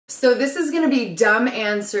So this is going to be dumb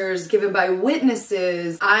answers given by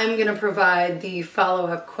witnesses. I'm going to provide the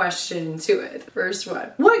follow-up question to it. First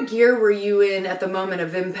one. What gear were you in at the moment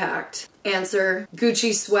of impact? Answer,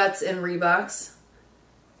 Gucci sweats and Reeboks.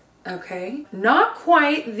 Okay. Not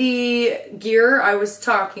quite the gear I was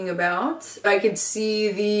talking about. I could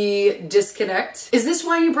see the disconnect. Is this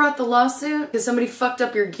why you brought the lawsuit? Because somebody fucked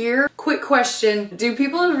up your gear? Quick question. Do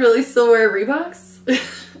people really still wear Reeboks?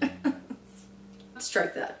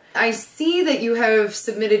 Strike that. I see that you have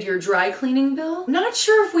submitted your dry cleaning bill. Not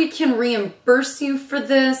sure if we can reimburse you for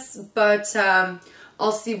this, but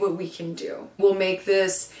I'll see what we can do. We'll make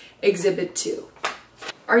this Exhibit 2.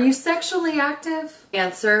 Are you sexually active?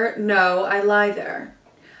 Answer, no, I lie there.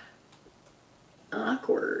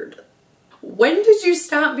 Awkward. When did you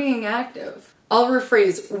stop being active? I'll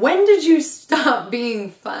rephrase, when did you stop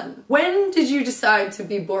being fun? When did you decide to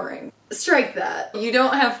be boring? Strike that. You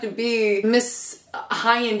don't have to be Miss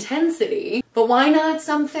High Intensity, but why not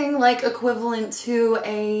something like equivalent to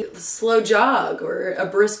a slow jog or a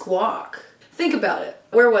brisk walk? Think about it.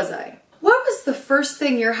 Where was I? What was the first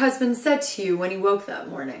thing your husband said to you when he woke that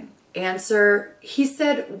morning? Answer, he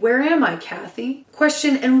said, where am I, Kathy?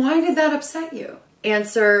 Question, and why did that upset you?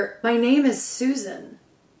 Answer, my name is Susan.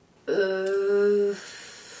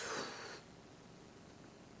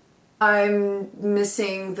 I'm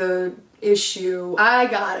missing the issue. I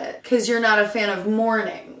got it. Because you're not a fan of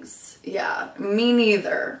mornings. Yeah, me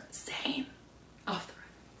neither. Same. Off the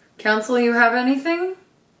record. Counsel, you have anything?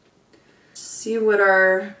 See what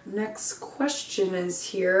our next question is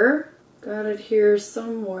here. Got it here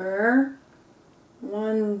somewhere.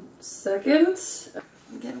 1 second.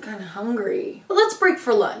 I'm getting kind of hungry. Well, let's break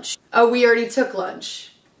for lunch. Oh, we already took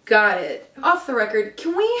lunch. Got it. Off the record,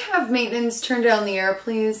 can we have maintenance turn down the air,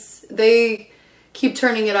 please? They keep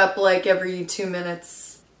turning it up like every 2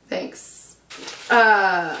 minutes. Thanks.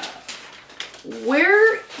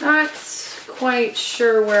 We're not quite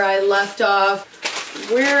sure where I left off.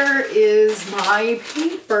 Where is my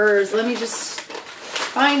papers? Let me just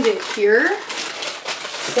find it here.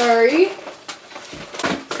 Sorry.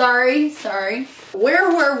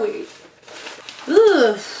 Where were we?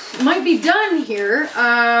 Ugh, might be done here.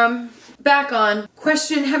 Back on.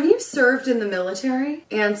 Question, have you served in the military?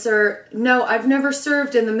 Answer, no, I've never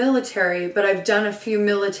served in the military, but I've done a few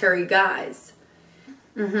military guys.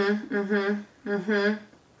 Well,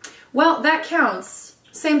 that counts.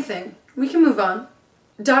 Same thing. We can move on.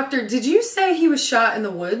 Doctor, did you say he was shot in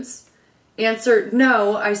the woods? Answer,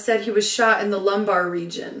 no, I said he was shot in the lumbar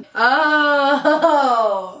region.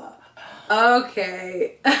 Oh,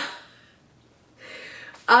 okay.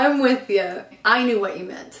 I'm with you. I knew what you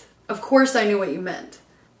meant. Of course I knew what you meant.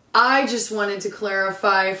 I just wanted to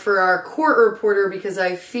clarify for our court reporter because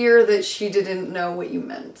I fear that she didn't know what you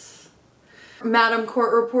meant. Madam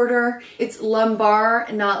Court Reporter, it's lumbar,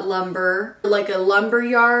 not lumber. Like a lumber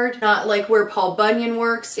yard, not like where Paul Bunyan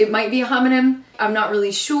works. It might be a homonym. I'm not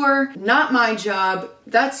really sure. Not my job.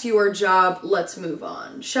 That's your job. Let's move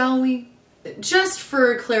on, shall we? Just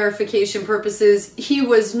for clarification purposes, he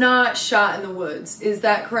was not shot in the woods. Is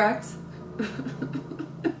that correct?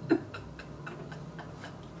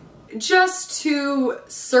 Just to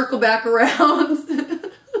circle back around.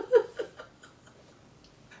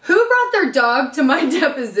 Who brought their dog to my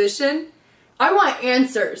deposition? I want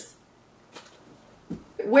answers.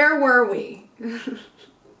 Where were we?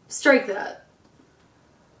 Strike that.